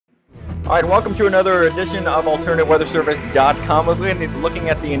Alright, welcome to another edition of AlternativeWeatherService.com. We're going to be looking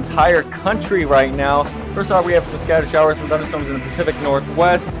at the entire country right now. First off, we have some scattered showers and thunderstorms in the Pacific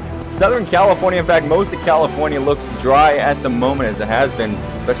Northwest. Southern California, in fact, most of California looks dry at the moment, as it has been,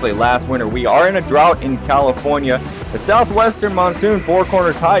 especially last winter. We are in a drought in California. The southwestern monsoon, four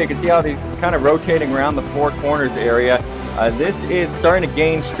corners high. You can see how these kind of rotating around the four corners area. This is starting to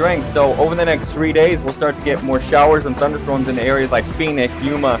gain strength, so over the next 3 days, we'll start to get more showers and thunderstorms in areas like Phoenix,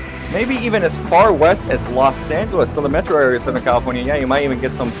 Yuma, maybe even as far west as Los Angeles, so the metro area of Southern California. Yeah, you might even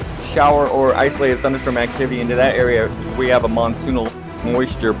get some shower or isolated thunderstorm activity into that area if we have a monsoonal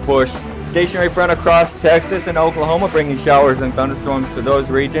moisture push. Stationary front across Texas and Oklahoma, bringing showers and thunderstorms to those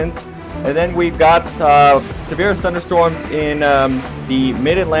regions. And then we've got severe thunderstorms in the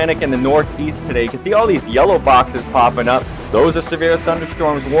mid-Atlantic and the Northeast today. You can see all these yellow boxes popping up. Those are severe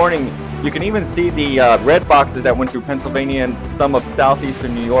thunderstorms warning. You can even see the red boxes that went through Pennsylvania and some of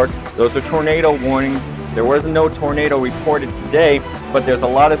southeastern New York. Those are tornado warnings. There was no tornado reported today, but there's a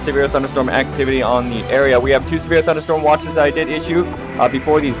lot of severe thunderstorm activity on the area. We have two severe thunderstorm watches that I did issue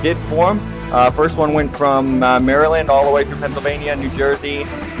before these did form. First one went from Maryland all the way through Pennsylvania, New Jersey,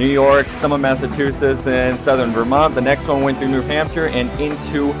 New York, some of Massachusetts, and southern Vermont. The next one went through New Hampshire and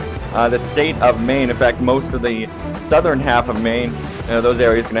into the state of Maine. In fact, most of the southern half of Maine, those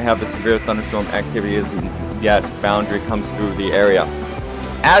areas are going to have the severe thunderstorm activity as that boundary comes through the area.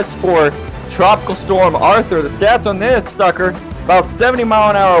 As for Tropical Storm Arthur, the stats on this sucker, about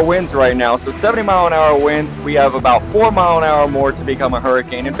 70-mile-an-hour winds right now. So 70-mile-an-hour winds, we have about 4-mile-an-hour more to become a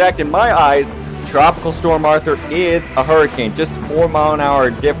hurricane. In fact, in my eyes, Tropical Storm Arthur is a hurricane. Just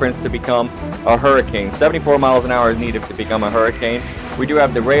 4-mile-an-hour difference to become a hurricane. 74 miles an hour is needed to become a hurricane. We do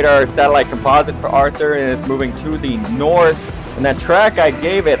have the radar satellite composite for Arthur, and it's moving to the north. And that track I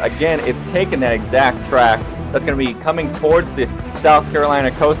gave it, again, it's taken that exact track. That's going to be coming towards the South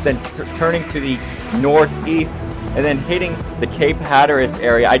Carolina coast, then turning to the northeast, and then hitting the Cape Hatteras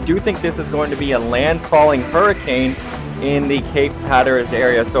area. I do think this is going to be a landfalling hurricane in the Cape Hatteras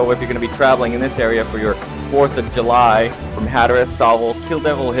area. So if you're going to be traveling in this area for your 4th of July from Hatteras, Salvo, Kill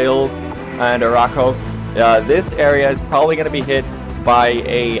Devil Hills, and Araco, this area is probably going to be hit by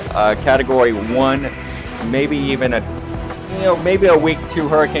a Category 1, maybe even maybe a week 2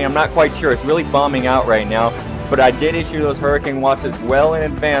 hurricane. I'm not quite sure. It's really bombing out right now. But I did issue those hurricane watches well in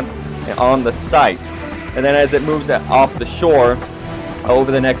advance on the site. And then as it moves off the shore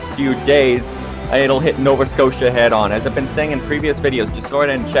over the next few days, it'll hit Nova Scotia head on. As I've been saying in previous videos, just go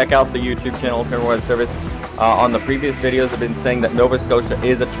ahead and check out the YouTube channel Alternative Weather Service. On the previous videos, I've been saying that Nova Scotia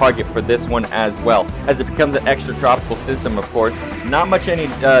is a target for this one as well. As it becomes an extratropical system, of course, not much any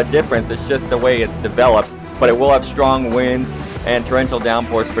difference. It's just the way it's developed. But it will have strong winds and torrential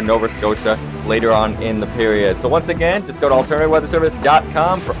downpours for Nova Scotia later on in the period. So once again, just go to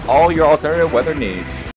AlternativeWeatherService.com for all your alternative weather needs.